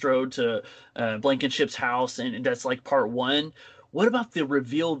from the Strode to Blankenship's house, and that's like part 1. What about the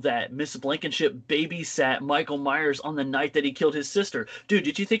reveal that Miss Blankenship babysat Michael Myers on the night that he killed his sister? Dude,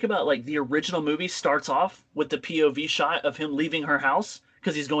 did you think about, like, the original movie starts off with the POV shot of him leaving her house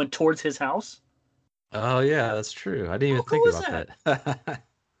because he's going towards his house? Oh, yeah, that's true. I didn't even think about that.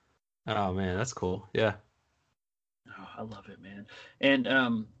 Oh, man, that's cool. Yeah. Oh, I love it, man.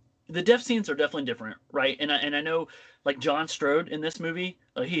 And the death scenes are definitely different, right? And I know, like, John Strode in this movie,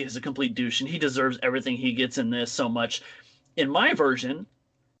 he is a complete douche, and he deserves everything he gets in this so much. In my version,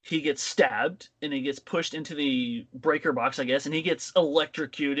 he gets stabbed and he gets pushed into the breaker box, I guess, and he gets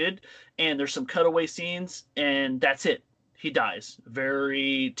electrocuted, and there's some cutaway scenes, and that's it. He dies.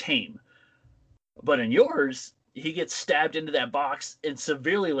 Very tame. But in yours, he gets stabbed into that box and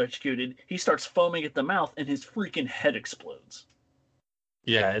severely electrocuted. He starts foaming at the mouth, and his freaking head explodes.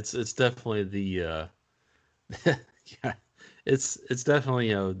 Yeah, it's definitely the yeah, it's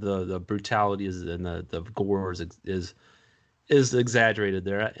definitely the brutality and the gore is exaggerated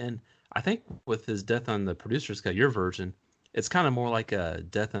there. And I think with his death on the producer's cut, your version, it's kind of more like a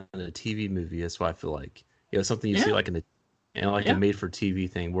death on a TV movie. That's what I feel like. Something you see like a made for TV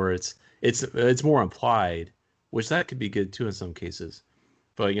thing where it's more implied, which that could be good too in some cases.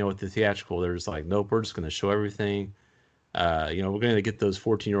 But with the theatrical, there's like, nope, we're just going to show everything. We're going to get those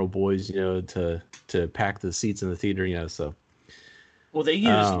 14-year-old boys, to pack the seats in the theater, so. Well, they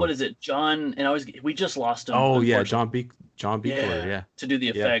used what is it, John? And we just lost him. Oh yeah, John Beekler, yeah, to do the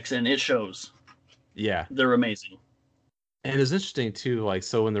effects, and it shows. Yeah, they're amazing. And it's interesting too, like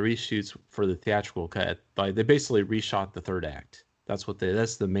so in the reshoots for the theatrical cut, like they basically reshot the third act. That's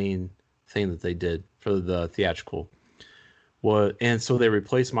the main thing that they did for the theatrical. And so they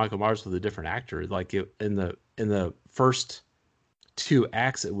replaced Michael Myers with a different actor. Like in the first 2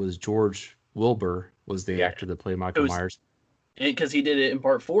 acts, it was George Wilbur was the actor that played Michael Myers. Because he did it in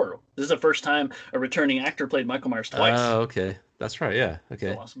part 4. This is the first time a returning actor played Michael Myers twice. Oh, okay. That's right, yeah.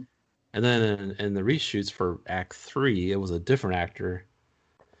 Okay. So awesome. And then in the reshoots for Act 3, it was a different actor.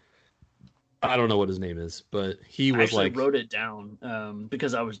 I don't know what his name is, but he was I wrote it down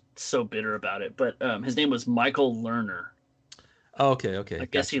because I was so bitter about it. But his name was Michael Lerner. Oh, okay. I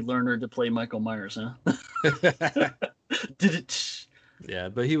guess he learned to play Michael Myers, huh? Yeah,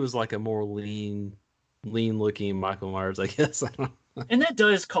 but he was like a more lean looking Michael Myers, I guess. I don't know. And that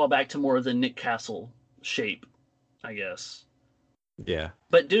does call back to more of the Nick Castle shape, I guess. Yeah.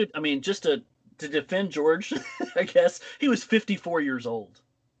 But dude, I mean, just to defend George, I guess he was 54 years old.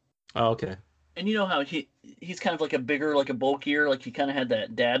 Oh, okay. And you know how he's kind of like a bigger, like a bulkier, like he kind of had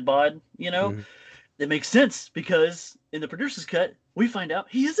that dad bod, you know? Mhm. It makes sense because in the producer's cut, we find out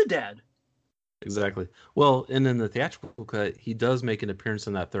he is a dad. Exactly. Well, and in the theatrical cut, he does make an appearance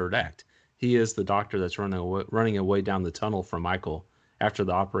in that third act. He is the doctor that's running away down the tunnel from Michael after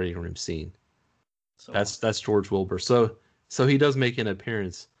the operating room scene. So That's George Wilbur. So he does make an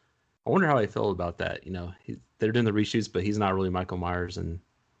appearance. I wonder how I felt about that. You know, they're doing the reshoots, but he's not really Michael Myers, and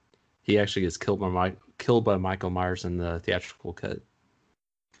he actually gets killed by Michael Myers in the theatrical cut.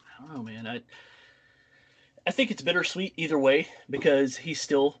 I don't know, man. I think it's bittersweet either way because he's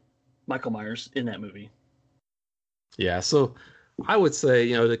still Michael Myers in that movie. Yeah, so I would say,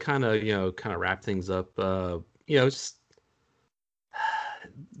 to kind of wrap things up, just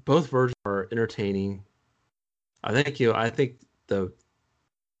both versions are entertaining. I think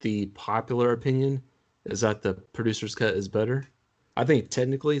the popular opinion is that the producer's cut is better. I think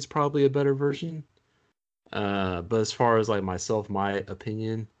technically it's probably a better version. But as far as like my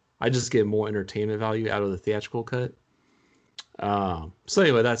opinion, I just get more entertainment value out of the theatrical cut. So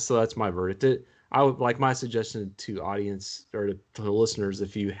anyway, that's my verdict. I would like my suggestion to audience or to the listeners,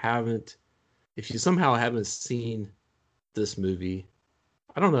 if you somehow haven't seen this movie,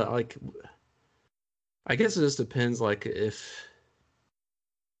 I don't know, like, I guess it just depends. Like, I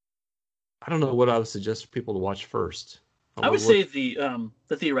don't know what I would suggest for people to watch first. I would say the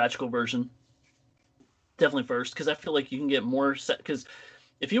theatrical version definitely first, because I feel like you can get more set. Because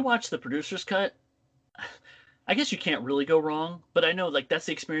if you watch the producer's cut, I guess you can't really go wrong. But I know like that's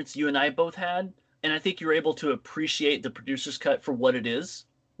the experience you and I both had, and I think you're able to appreciate the producer's cut for what it is.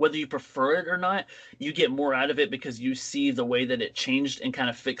 Whether you prefer it or not, you get more out of it because you see the way that it changed and kind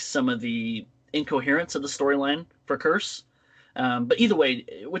of fixed some of the incoherence of the storyline for Curse. But either way,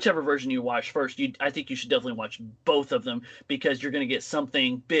 whichever version you watch first, I think you should definitely watch both of them because you're going to get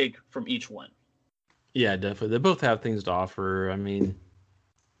something big from each one. Yeah, definitely. They both have things to offer. I mean,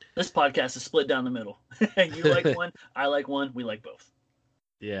 this podcast is split down the middle. You like one, I like one, we like both.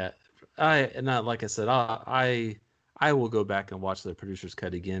 Yeah, like I said, I will go back and watch the producer's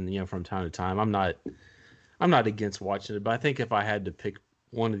cut again, from time to time. I'm not against watching it, but I think if I had to pick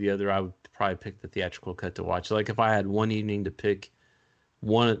one or the other, I would probably pick the theatrical cut to watch. Like if I had one evening to pick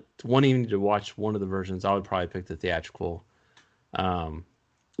one evening to watch one of the versions, I would probably pick the theatrical. But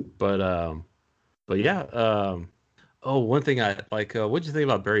yeah. Oh, one thing I like. What'd you think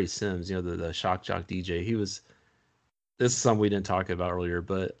about Barry Sims? The shock jock DJ. This is something we didn't talk about earlier,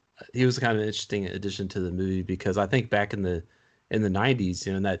 but he was kind of an interesting addition to the movie because I think back in the 90s,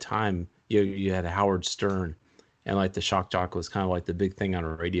 in that time, you had Howard Stern, and like the shock jock was kind of like the big thing on the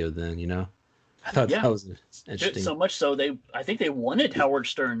radio then. I thought that was interesting. So much so I think they wanted Howard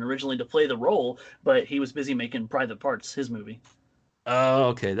Stern originally to play the role, but he was busy making Private Parts, his movie. Oh,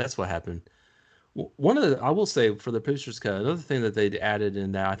 okay, that's what happened. I will say for the producer's cut, another thing that they added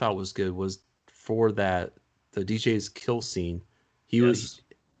in that I thought was good was for that the DJ's kill scene.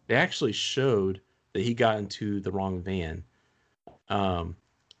 They actually showed that he got into the wrong van.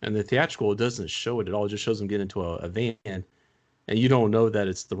 And the theatrical, it doesn't show it at all. It just shows him get into a van, and you don't know that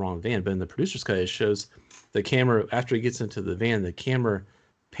it's the wrong van. But in the producer's cut, it shows the camera after he gets into the van. The camera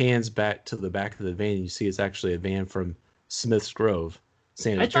pans back to the back of the van, and you see it's actually a van from Smith's Grove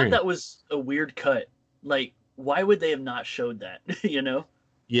Sanitarium. I thought that was a weird cut. Like, why would they have not showed that?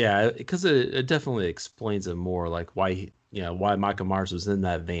 Yeah, because it definitely explains it more, like why why Michael Myers was in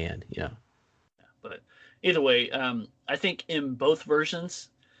that van. But either way, I think in both versions,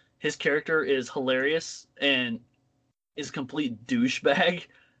 his character is hilarious and is a complete douchebag,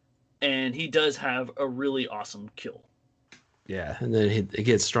 and he does have a really awesome kill. Yeah, and then it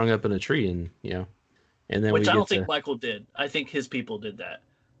gets strung up in a tree, and then which I don't think Michael did. I think his people did that.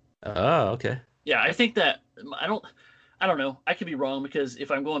 Oh, okay. Yeah, I think that I don't know. I could be wrong because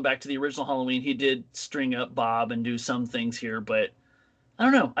if I'm going back to the original Halloween, he did string up Bob and do some things here, but I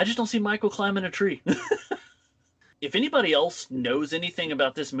don't know. I just don't see Michael climbing a tree. If anybody else knows anything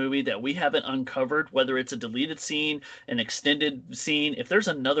about this movie that we haven't uncovered, whether it's a deleted scene, an extended scene, if there's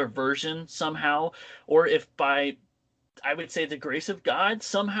another version somehow, or if by, I would say, the grace of God,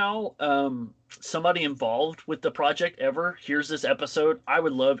 somehow somebody involved with the project ever hears this episode, I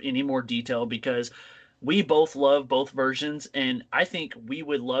would love any more detail because we both love both versions, and I think we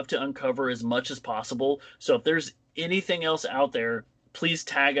would love to uncover as much as possible. So if there's anything else out there, please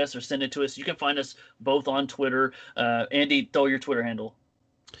tag us or send it to us. You can find us both on Twitter. Andy, throw your Twitter handle.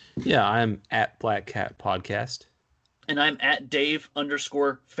 Yeah, I'm at Black Cat Podcast. And I'm at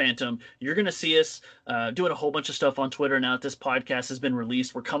Dave_Phantom. You're going to see us doing a whole bunch of stuff on Twitter now that this podcast has been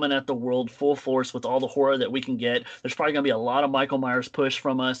released. We're coming at the world full force with all the horror that we can get. There's probably going to be a lot of Michael Myers push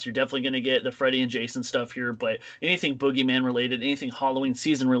from us. You're definitely going to get the Freddy and Jason stuff here, but anything Boogeyman related, anything Halloween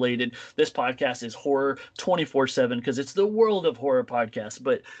season related, this podcast is horror 24/7 because it's the World of Horror podcast.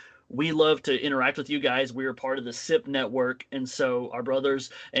 But we love to interact with you guys. We are part of the SIP network, and so our brothers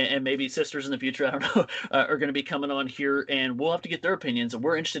and maybe sisters in the future, I don't know, are going to be coming on here, and we'll have to get their opinions, and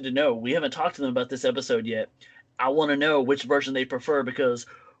we're interested to know. We haven't talked to them about this episode yet. I want to know which version they prefer because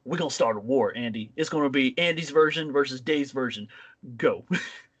we're going to start a war, Andy. It's going to be Andy's version versus Dave's version. Go.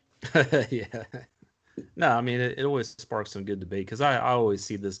 Yeah. No, I mean, it always sparks some good debate because I always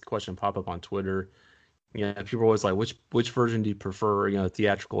see this question pop up on Twitter. People are always like, which version do you prefer,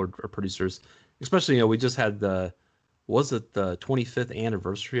 theatrical or producers? Especially, we just had was it the 25th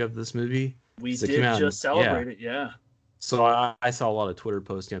anniversary of this movie? We did just celebrate it, yeah. So I saw a lot of Twitter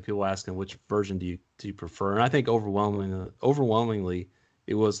posts, people asking which version do you prefer? And I think overwhelmingly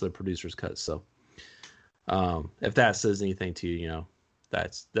it was the producer's cut. So if that says anything to you,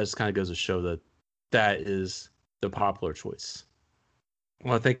 that just kind of goes to show that is the popular choice.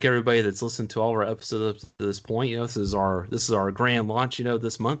 Well, I thank everybody that's listened to all of our episodes up to this point. This is our grand launch,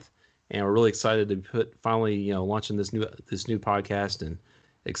 this month, and we're really excited to finally launching this new podcast, and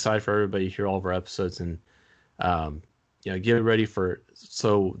excited for everybody to hear all of our episodes, and get ready for.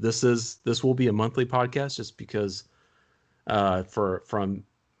 So this will be a monthly podcast, just because from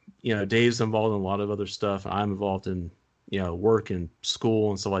Dave's involved in a lot of other stuff. I'm involved in work and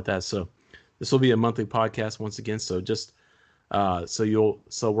school and stuff like that. So this will be a monthly podcast once again. So just.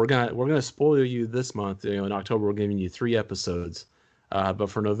 So we're gonna spoil you this month. In October we're giving you 3 episodes, but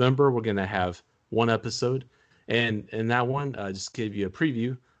for November we're gonna have 1 episode, and in that one, just to give you a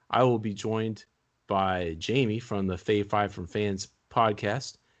preview, I will be joined by Jamie from the Fave 5 from Fans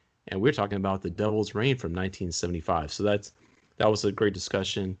podcast, and we're talking about The Devil's Reign from 1975. So that was a great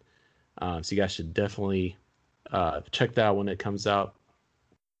discussion. So you guys should definitely check that out when it comes out.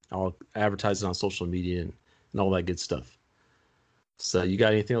 I'll advertise it on social media and all that good stuff. So you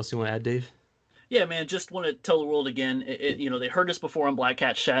got anything else you want to add, Dave? Yeah, man, just want to tell the world again, they heard us before on Black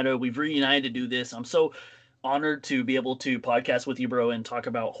Cat Shadow. We've reunited to do this. I'm so honored to be able to podcast with you, bro, and talk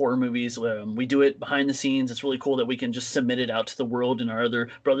about horror movies. We do it behind the scenes. It's really cool that we can just submit it out to the world, and our other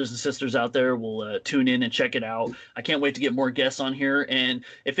brothers and sisters out there will tune in and check it out. I can't wait to get more guests on here. And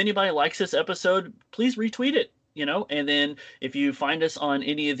if anybody likes this episode, please retweet it, and then if you find us on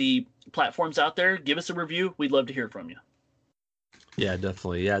any of the platforms out there, give us a review. We'd love to hear from you. Yeah,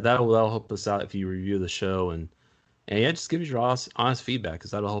 definitely. Yeah, that'll help us out if you review the show, and just give us your honest feedback,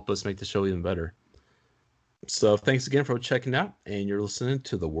 because that'll help us make the show even better. So thanks again for checking out, and you're listening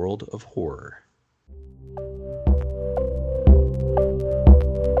to The World of Horror.